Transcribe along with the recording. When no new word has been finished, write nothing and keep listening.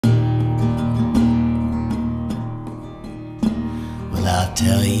I'll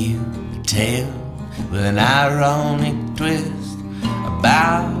tell you a tale with an ironic twist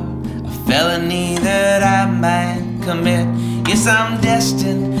about a felony that I might commit. Yes, I'm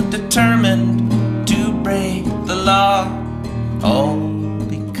destined, determined to break the law. Oh,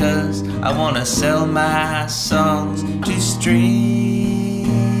 because I wanna sell my songs to strangers.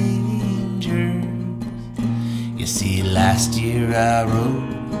 You see, last year I wrote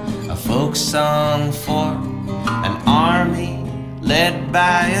a folk song for an army led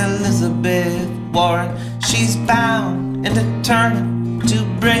by Elizabeth Warren. She's bound and determined to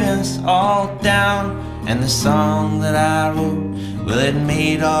bring us all down. And the song that I wrote, well, it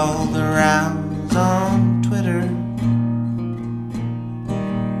made all the rounds on Twitter.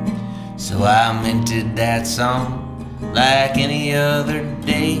 So I minted that song like any other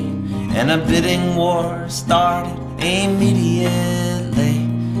day, and a bidding war started immediately.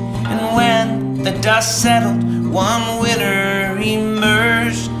 And when the dust settled, one winner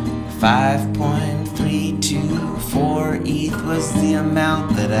emerged. 5.324 ETH was the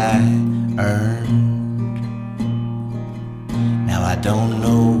amount that I earned. Now I don't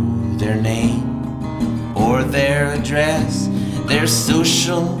know their name or their address, their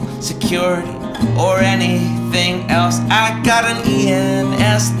social security, or anything else. I got an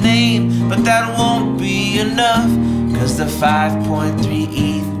ENS name, but that won't be enough, 'cause the 5.3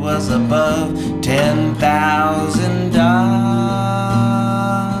 ETH was above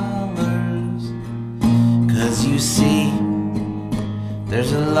 $10,000. 'Cause you see,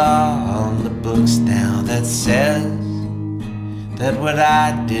 there's a law on the books now that says that what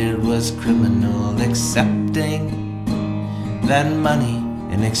I did was criminal, accepting that money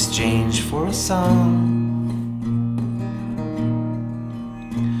in exchange for a song.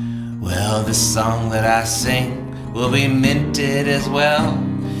 Well, the song that I sing will be minted as well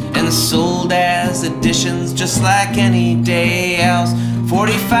and sold as editions just like any day else.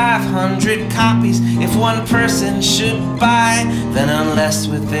 4,500 copies if one person should buy. Then unless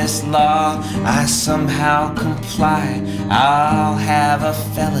with this law I somehow comply, I'll have a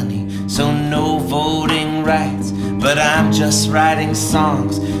felony, so no voting rights. But I'm just writing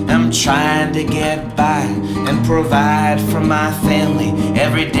songs, I'm trying to get by and provide for my family.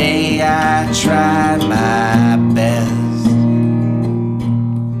 Every day I try my best.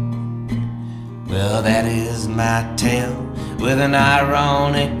 Well, that is my tale with an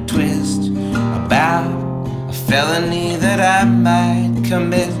ironic twist about a felony that I might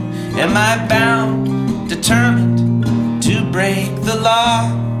commit. Am I bound, determined to break the law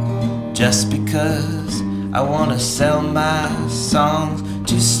just because I wanna sell my songs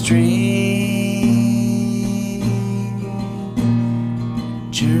to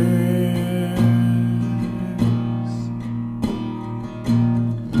strangers?